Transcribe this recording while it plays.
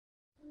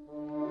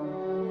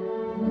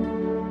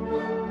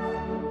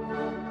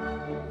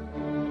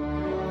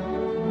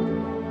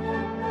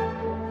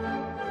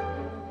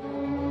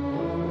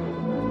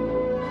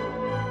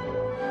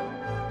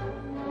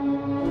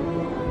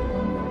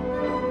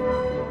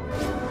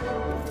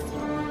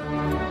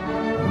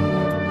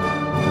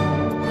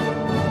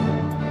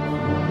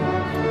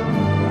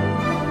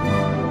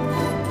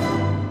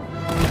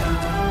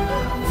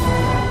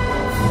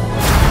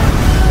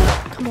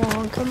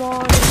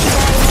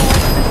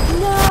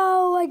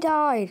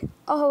died.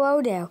 Oh,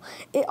 hello there.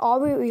 I'll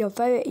be your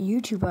favorite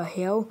YouTuber,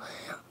 Hill.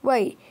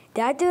 Wait,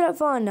 did I do that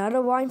for another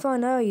line for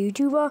another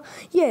YouTuber?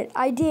 Yeah,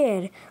 I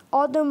did.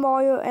 Other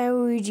Mario and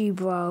Luigi,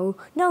 bro.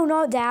 No,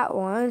 not that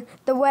one.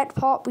 The Wet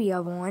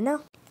Popular one.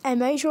 And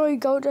make sure you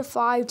go to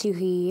 5 to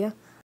hear,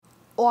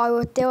 or I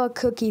will steal a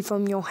cookie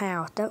from your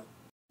house.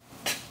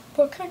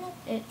 What kind of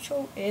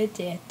intro is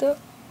it?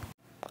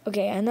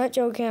 Okay, I'm not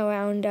joking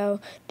around though.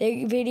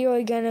 The video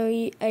is gonna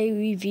be a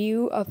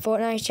review of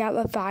Fortnite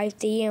Chapter 5,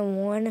 3,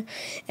 and 1,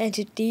 and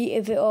to see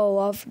if it will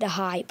love the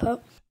hype.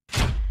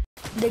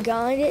 The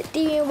guy that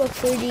 3 was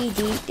pretty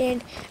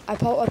decent. I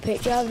put a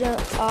picture of them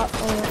up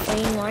on the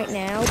screen right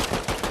now.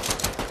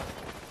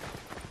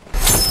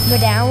 But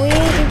down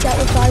in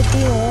Chapter 5,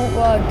 3, and 1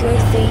 was a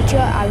good feature.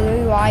 I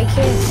really like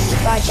it.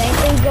 But I think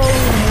they go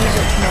remove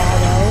it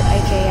tomorrow,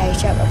 aka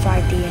Chapter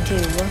 5, 3, and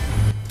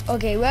 2.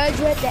 Okay, let's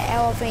get the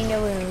elephant in the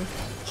room.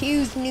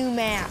 Huge new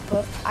map.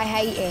 I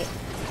hate it.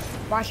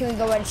 Why can't we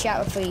go to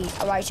Chapter 3?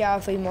 I like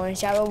Chapter 3 more than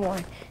Chapter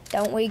 1.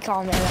 Don't read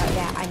comment like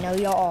that. I know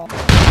y'all all.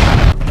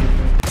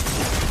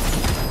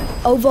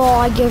 Overall,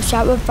 I give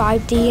Chapter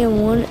 5, 3,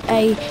 and 1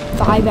 a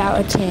 5 out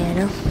of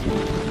 10.